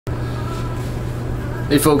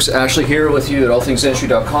Hey folks, Ashley here with you at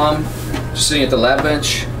allthingsdentistry.com. Just sitting at the lab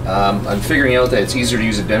bench. I'm figuring out that it's easier to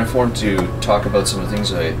use a dentaform to talk about some of the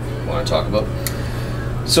things I want to talk about.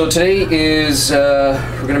 So today is,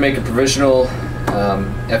 we're going to make a provisional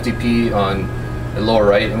FDP on the lower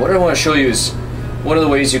right. And what I want to show you is one of the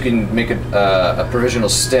ways you can make a provisional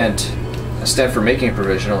stent. A stent for making a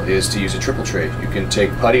provisional is to use a triple tray. You can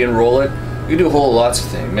take putty and roll it. You can do lots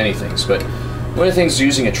of things, many things. But one of the things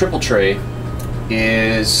using a triple tray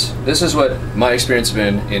is, this is what my experience has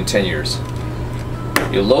been in 10 years.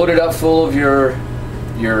 You load it up full of your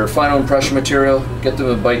final impression material, get them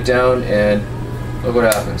to bite down, and look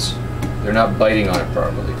what happens. They're not biting on it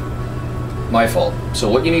properly. My fault.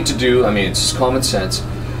 So what you need to do, I mean, it's just common sense,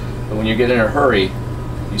 but when you get in a hurry,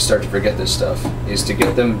 you start to forget this stuff, is to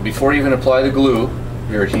get them, before you even apply the glue,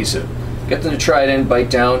 your adhesive, get them to try it in, bite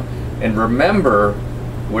down, and remember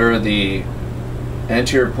where the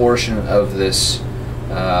anterior portion of this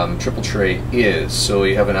triple tray is, so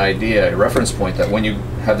you have an idea, a reference point, that when you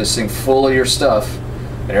have this thing full of your stuff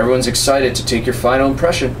and everyone's excited to take your final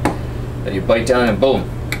impression, that you bite down and boom,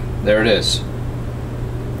 there it is.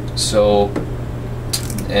 So,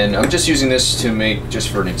 and I'm just using this to make, just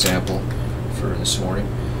for an example for this morning.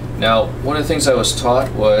 Now, one of the things I was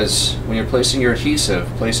taught was, when you're placing your adhesive,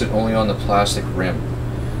 place it only on the plastic rim.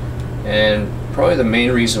 And probably the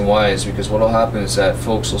main reason why is because what will happen is that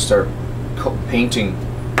folks will start painting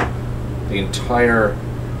the entire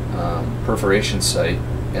perforation site,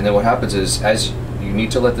 and then what happens is, as you need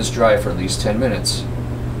to let this dry for at least 10 minutes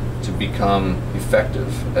to become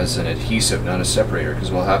effective as an adhesive, not a separator, because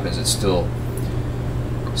what happens is it's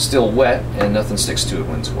still wet and nothing sticks to it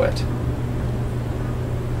when it's wet.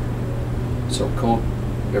 So coat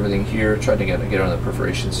everything here, try to get on the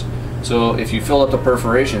perforations. So if you fill up the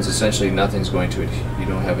perforations, essentially nothing's going to, you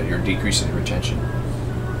don't have it, you're decreasing the retention.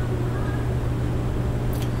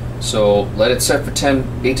 So let it set for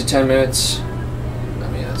 8 to 10 minutes. I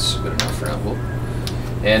mean, that's good enough for now.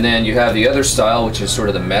 And then you have the other style, which is sort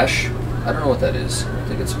of the mesh. I don't know what that is. I don't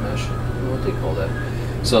think it's a mesh. I don't know what they call that.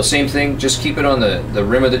 So same thing, just keep it on the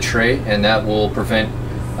rim of the tray, and that will prevent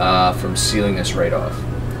from sealing this right off.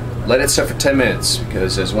 Let it set for 10 minutes,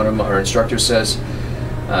 because as one of our instructors says,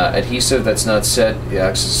 adhesive that's not set, it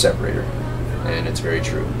acts as a separator, and it's very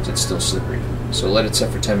true. It's still slippery. So let it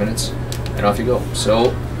set for 10 minutes, and off you go.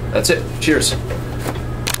 So that's it. Cheers.